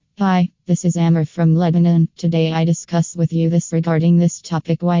Hi, this is Amr from Lebanon. Today I discuss with you this regarding this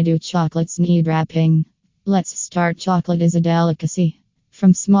topic: why do chocolates need wrapping? Let's start. Chocolate is a delicacy.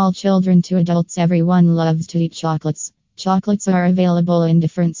 From small children to adults, everyone loves to eat chocolates. Chocolates are available in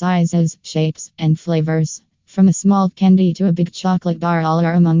different sizes, shapes, and flavors. From a small candy to a big chocolate bar, all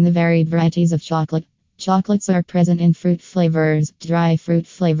are among the varied varieties of chocolate. Chocolates are present in fruit flavors, dry fruit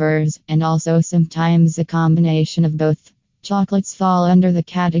flavors, and also sometimes a combination of both. Chocolates fall under the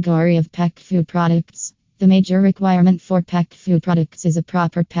category of packed food products. The major requirement for packed food products is a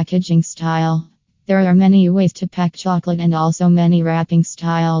proper packaging style. There are many ways to pack chocolate and also many wrapping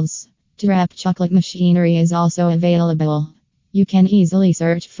styles. To wrap chocolate, machinery is also available. You can easily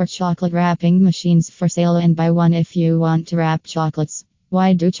search for chocolate wrapping machines for sale and buy one if you want to wrap chocolates.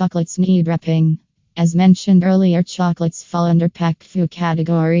 Why do chocolates need wrapping? As mentioned earlier, chocolates fall under packed food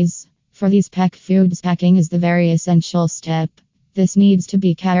categories. For these packed foods, packing is the very essential step. This needs to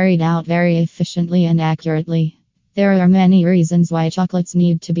be carried out very efficiently and accurately. There are many reasons why chocolates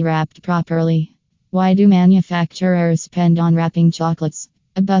need to be wrapped properly. Why do manufacturers spend on wrapping chocolates?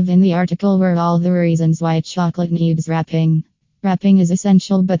 Above in the article were all the reasons why chocolate needs wrapping. Wrapping is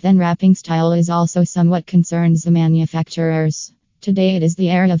essential, but then wrapping style is also somewhat concerns the manufacturers. Today it is the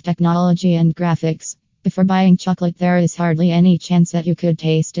era of technology and graphics. Before buying chocolate, there is hardly any chance that you could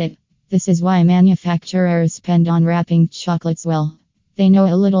taste it. This is why manufacturers spend on wrapping chocolates well. They know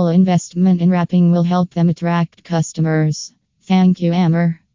a little investment in wrapping will help them attract customers. Thank you, Amr.